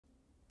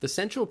The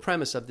central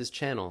premise of this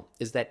channel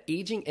is that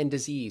aging and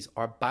disease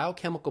are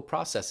biochemical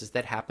processes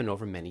that happen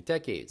over many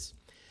decades.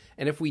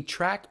 And if we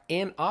track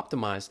and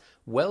optimize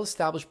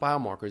well-established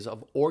biomarkers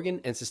of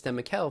organ and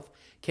systemic health,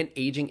 can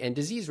aging and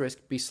disease risk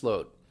be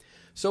slowed?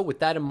 So with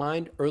that in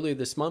mind, earlier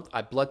this month,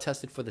 I blood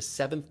tested for the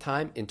 7th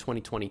time in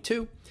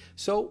 2022.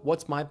 So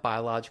what's my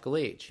biological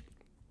age?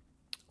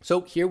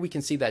 So here we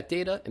can see that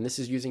data, and this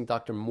is using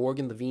Dr.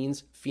 Morgan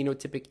Levine's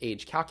phenotypic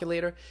age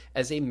calculator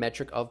as a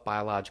metric of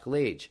biological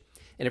age.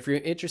 And if you're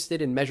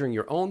interested in measuring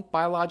your own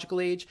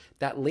biological age,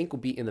 that link will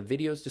be in the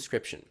video's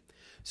description.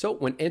 So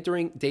when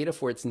entering data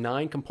for its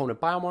 9 component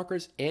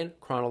biomarkers and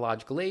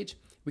chronological age,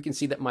 we can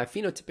see that my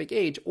phenotypic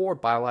age or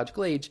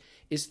biological age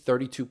is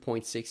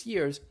 32.6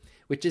 years,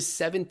 which is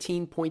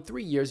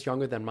 17.3 years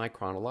younger than my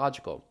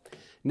chronological.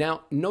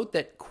 Now, note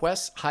that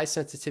Quest's high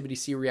sensitivity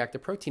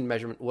C-reactive protein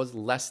measurement was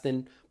less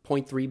than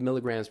 0.3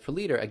 milligrams per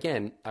liter.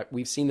 Again,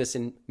 we've seen this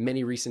in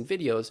many recent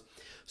videos.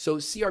 So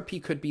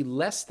CRP could be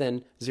less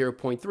than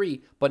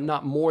 0.3, but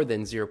not more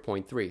than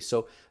 0.3.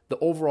 So the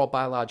overall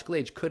biological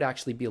age could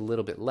actually be a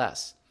little bit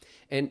less.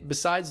 And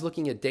besides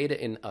looking at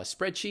data in a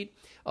spreadsheet,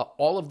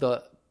 all of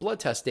the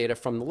blood test data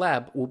from the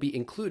lab will be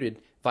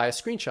included via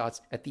screenshots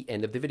at the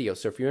end of the video.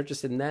 So if you're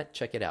interested in that,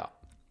 check it out.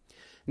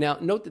 Now,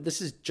 note that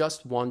this is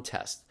just one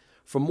test.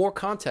 For more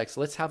context,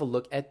 let's have a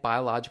look at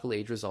biological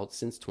age results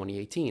since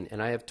 2018.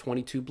 And I have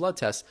 22 blood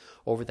tests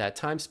over that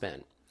time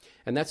span.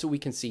 And that's what we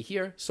can see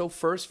here. So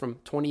first, from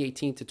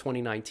 2018 to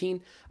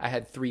 2019, I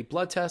had 3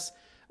 blood tests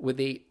with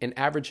an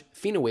average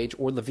pheno age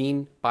or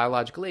Levine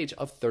biological age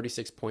of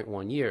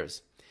 36.1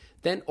 years.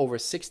 Then over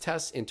 6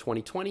 tests in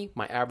 2020,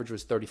 my average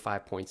was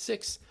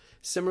 35.6.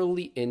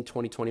 Similarly, in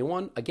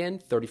 2021, again,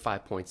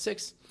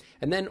 35.6.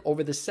 And then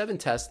over the 7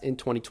 tests in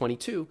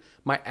 2022,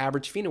 my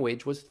average pheno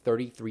age was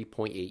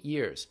 33.8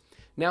 years.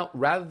 Now,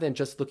 rather than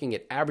just looking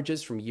at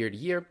averages from year to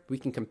year, we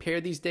can compare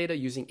these data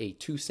using a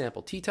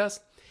 2-sample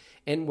t-test.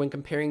 And when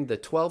comparing the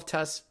 12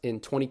 tests in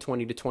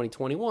 2020 to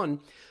 2021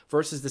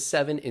 versus the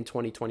 7 in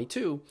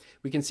 2022,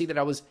 we can see that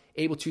I was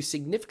able to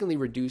significantly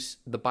reduce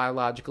the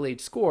biological age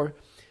score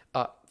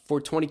for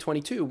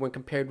 2022 when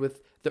compared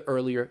with the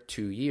earlier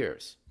 2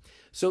 years.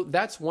 So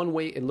that's one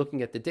way in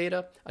looking at the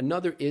data.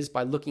 Another is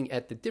by looking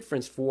at the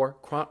difference for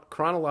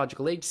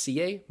chronological age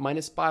CA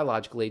minus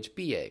biological age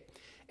BA.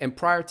 And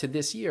prior to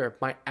this year,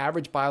 my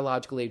average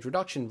biological age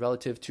reduction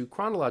relative to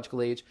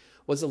chronological age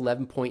was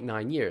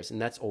 11.9 years,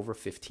 and that's over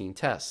 15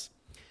 tests.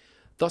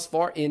 Thus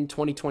far in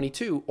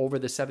 2022, over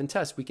the 7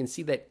 tests, we can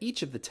see that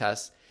each of the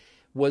tests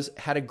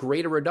had a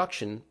greater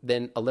reduction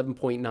than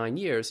 11.9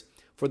 years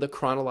for the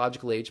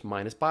chronological age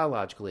minus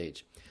biological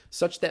age,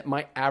 such that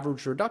my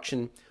average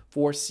reduction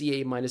for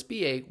CA minus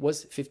BA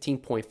was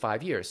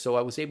 15.5 years. So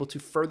I was able to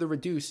further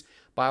reduce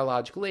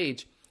biological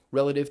age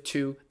relative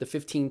to the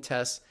 15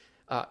 tests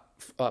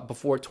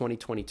before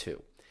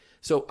 2022.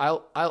 So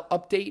I'll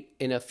update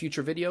in a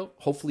future video,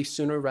 hopefully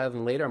sooner rather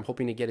than later. I'm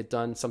hoping to get it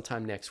done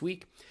sometime next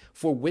week,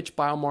 for which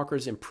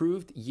biomarkers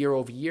improved year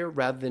over year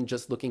rather than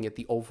just looking at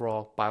the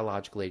overall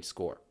biological age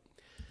score.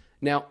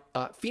 Now,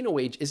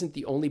 PhenoAge isn't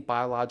the only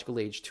biological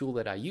age tool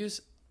that I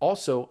use.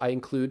 Also, I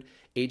include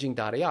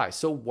aging.ai.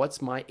 So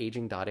what's my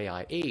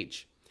aging.ai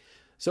age?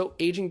 So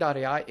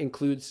aging.ai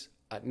includes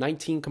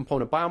 19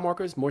 component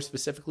biomarkers, more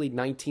specifically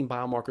 19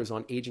 biomarkers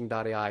on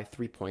aging.ai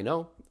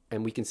 3.0.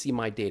 And we can see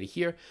my data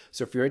here.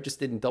 So if you're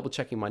interested in double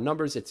checking my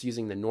numbers, it's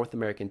using the North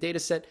American data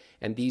set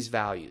and these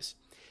values.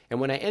 And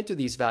when I enter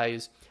these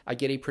values, I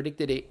get a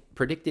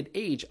predicted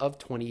age of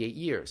 28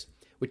 years,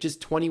 which is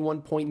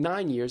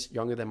 21.9 years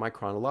younger than my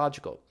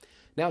chronological.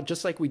 Now,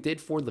 just like we did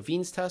for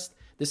Levine's test,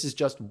 this is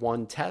just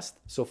one test.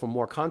 So for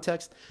more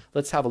context,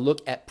 let's have a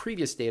look at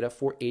previous data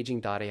for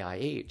aging.ai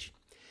age.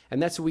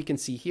 And that's what we can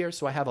see here.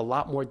 So I have a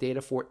lot more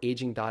data for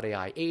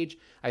aging.ai age.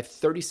 I have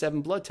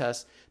 37 blood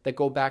tests that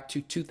go back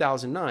to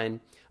 2009.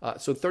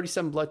 So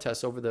 37 blood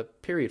tests over the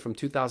period from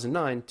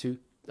 2009 to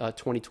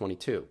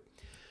 2022.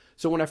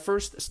 So when I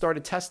first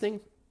started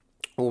testing,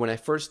 or when I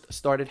first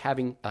started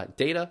having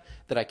data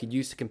that I could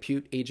use to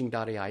compute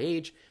aging.ai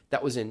age,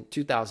 that was in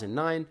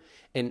 2009.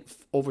 And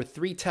over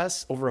 3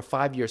 tests over a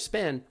 5-year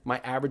span, my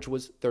average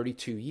was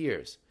 32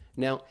 years.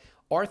 Now,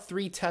 are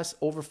 3 tests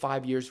over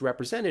 5 years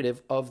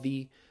representative of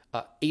the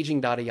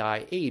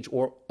aging.ai age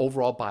or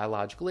overall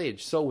biological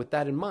age? So with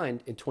that in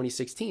mind, in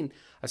 2016,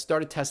 I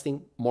started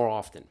testing more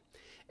often.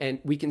 And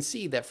we can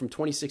see that from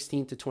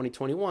 2016 to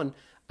 2021,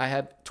 I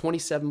have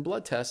 27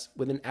 blood tests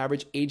with an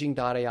average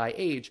aging.ai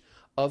age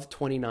of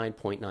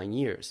 29.9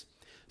 years.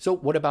 So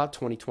what about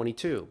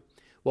 2022?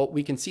 Well,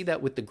 we can see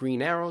that with the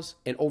green arrows,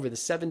 and over the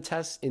 7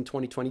 tests in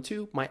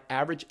 2022, my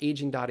average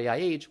aging.ai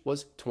age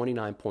was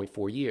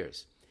 29.4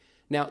 years.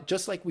 Now,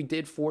 just like we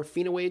did for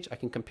PhenoAge, I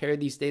can compare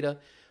these data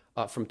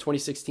from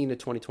 2016 to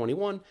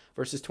 2021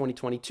 versus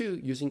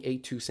 2022 using a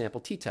 2-sample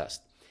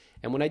t-test.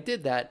 And when I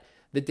did that,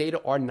 the data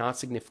are not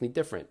significantly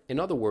different. In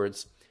other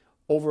words,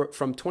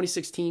 from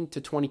 2016 to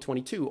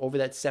 2022, over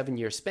that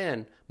 7-year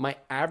span, my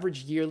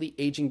average yearly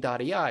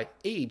aging.ai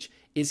age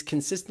is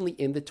consistently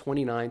in the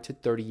 29 to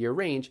 30 year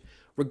range,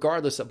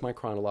 regardless of my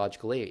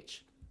chronological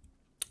age.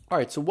 All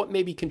right, so what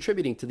may be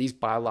contributing to these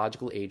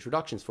biological age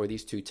reductions for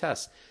these two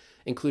tests,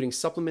 including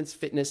supplements,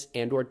 fitness,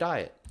 and or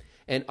diet?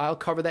 And I'll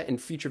cover that in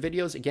future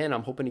videos. Again,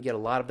 I'm hoping to get a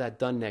lot of that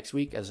done next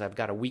week as I've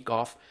got a week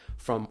off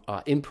from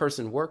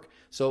in-person work,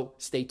 so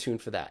stay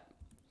tuned for that.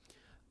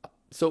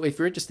 So if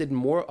you're interested in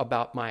more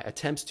about my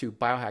attempts to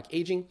biohack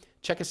aging,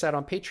 check us out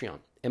on Patreon.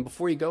 And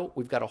before you go,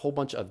 we've got a whole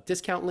bunch of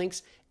discount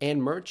links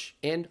and merch,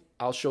 and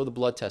I'll show the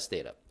blood test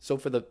data. So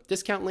for the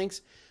discount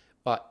links,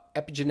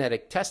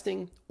 epigenetic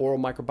testing, oral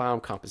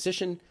microbiome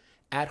composition,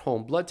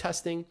 at-home blood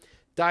testing,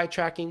 diet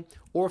tracking,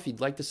 or if you'd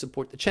like to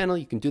support the channel,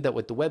 you can do that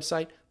with the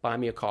website, Buy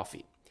Me a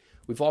Coffee.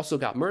 We've also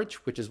got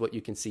merch, which is what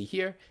you can see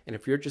here. And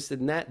if you're interested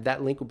in that,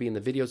 that link will be in the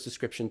video's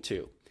description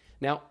too.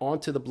 Now on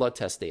to the blood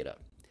test data.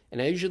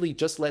 And I usually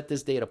just let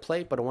this data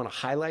play, but I want to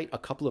highlight a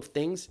couple of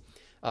things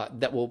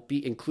that will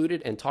be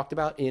included and talked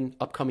about in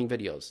upcoming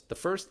videos. The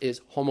first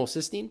is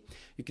homocysteine.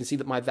 You can see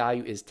that my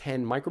value is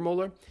 10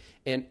 micromolar.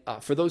 And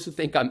for those who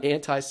think I'm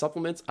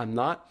anti-supplements, I'm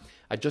not.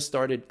 I just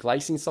started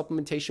glycine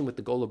supplementation with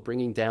the goal of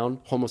bringing down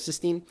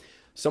homocysteine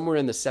somewhere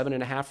in the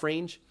 7.5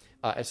 range.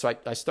 So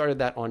I started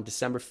that on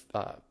December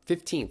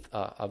 15th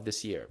of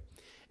this year.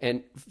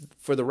 And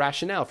for the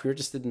rationale, if you're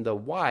interested in the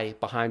why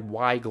behind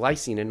why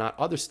glycine and not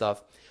other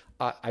stuff,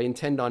 I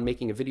intend on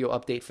making a video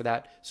update for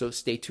that. So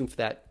stay tuned for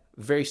that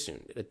very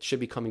soon. It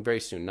should be coming very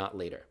soon, not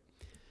later.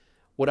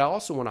 What I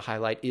also want to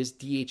highlight is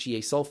DHEA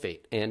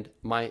sulfate, and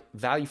my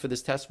value for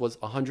this test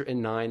was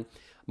 109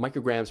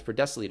 micrograms per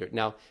deciliter.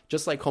 Now,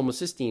 just like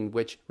homocysteine,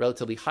 which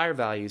relatively higher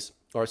values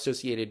are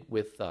associated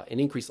with an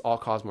increased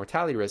all-cause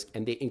mortality risk,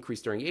 and they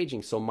increase during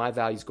aging, so my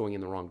value is going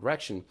in the wrong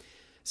direction.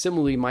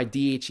 Similarly, my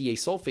DHEA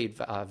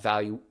sulfate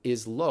value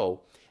is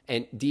low,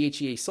 and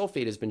DHEA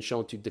sulfate has been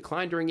shown to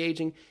decline during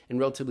aging, and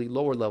relatively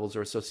lower levels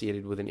are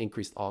associated with an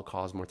increased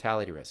all-cause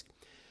mortality risk.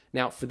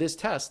 Now, for this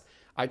test,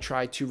 I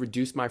try to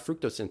reduce my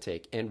fructose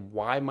intake, and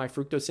why my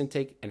fructose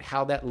intake and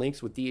how that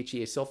links with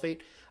DHEA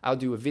sulfate, I'll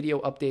do a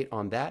video update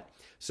on that.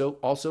 So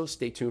also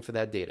stay tuned for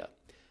that data.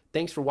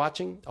 Thanks for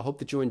watching. I hope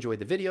that you enjoyed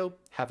the video.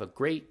 Have a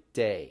great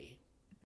day.